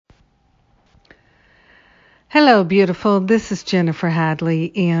Hello, beautiful. This is Jennifer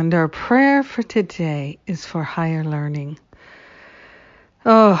Hadley, and our prayer for today is for higher learning.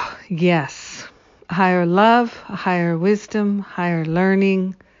 Oh, yes. Higher love, higher wisdom, higher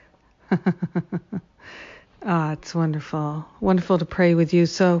learning. It's wonderful. Wonderful to pray with you.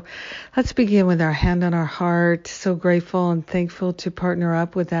 So let's begin with our hand on our heart. So grateful and thankful to partner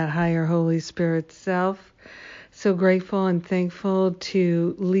up with that higher Holy Spirit self. So grateful and thankful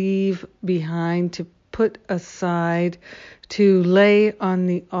to leave behind, to put aside, to lay on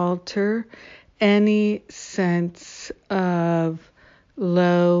the altar any sense of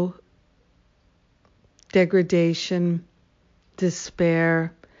low degradation,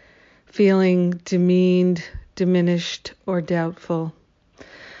 despair, feeling demeaned, diminished, or doubtful.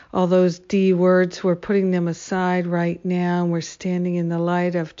 All those D words, we're putting them aside right now, and we're standing in the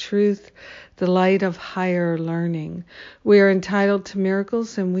light of truth, the light of higher learning. We are entitled to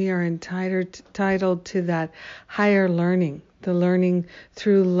miracles, and we are entitled to that higher learning, the learning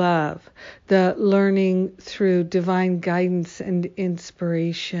through love, the learning through divine guidance and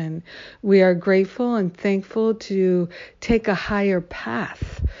inspiration. We are grateful and thankful to take a higher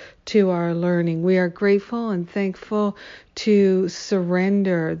path to our learning. We are grateful and thankful to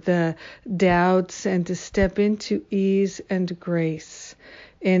surrender the doubts and to step into ease and grace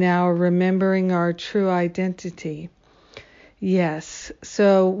in our remembering our true identity. Yes,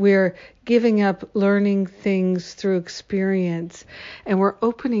 so we're giving up learning things through experience, and we're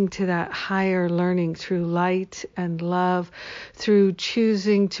opening to that higher learning through light and love, through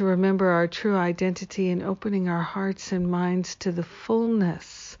choosing to remember our true identity and opening our hearts and minds to the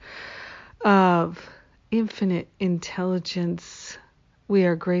fullness of infinite intelligence. We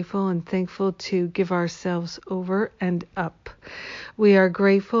are grateful and thankful to give ourselves over and up. We are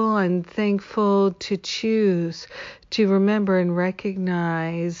grateful and thankful to choose to remember and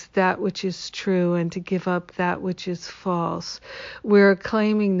recognize that which is true and to give up that which is false. We're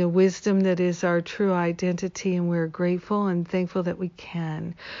claiming the wisdom that is our true identity, and we're grateful and thankful that we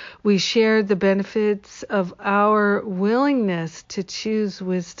can. We share the benefits of our willingness to choose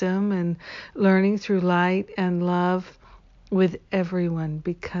wisdom and learning through light and love with everyone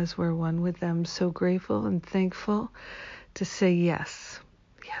because we're one with them. So grateful and thankful to say yes,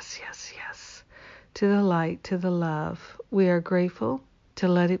 yes, yes, yes, to the light, to the love. We are grateful to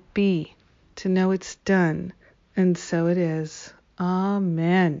let it be, to know it's done, and so it is.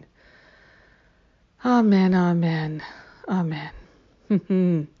 Amen. Amen, amen,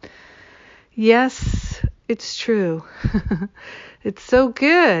 amen. Yes, it's true. It's so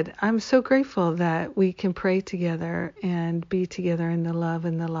good. I'm so grateful that we can pray together and be together in the love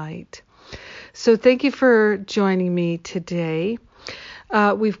and the light. So thank you for joining me today.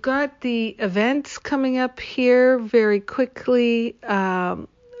 We've got the events coming up here very quickly.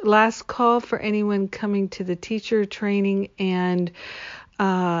 Last call for anyone coming to the teacher training and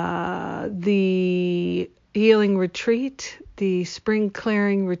the healing retreat, the spring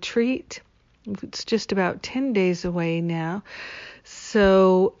clearing retreat. It's just about 10 days away now.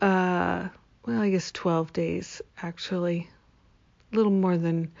 So, I guess 12 days, actually. A little more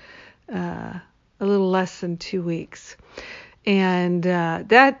than, a little less than 2 weeks. And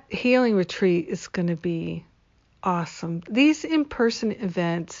that healing retreat is going to be awesome. These in-person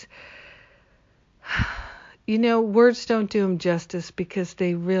events, words don't do them justice because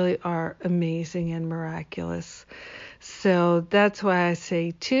they really are amazing and miraculous. So that's why I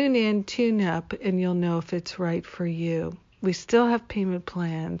say tune in, tune up, and you'll know if it's right for you. We still have payment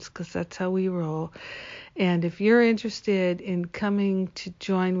plans because that's how we roll. And if you're interested in coming to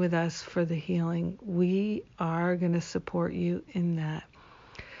join with us for the healing, we are going to support you in that.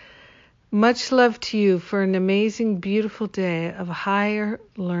 Much love to you for an amazing, beautiful day of higher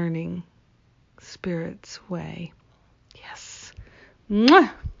learning, Spirit's way. Yes.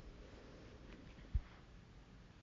 Mwah!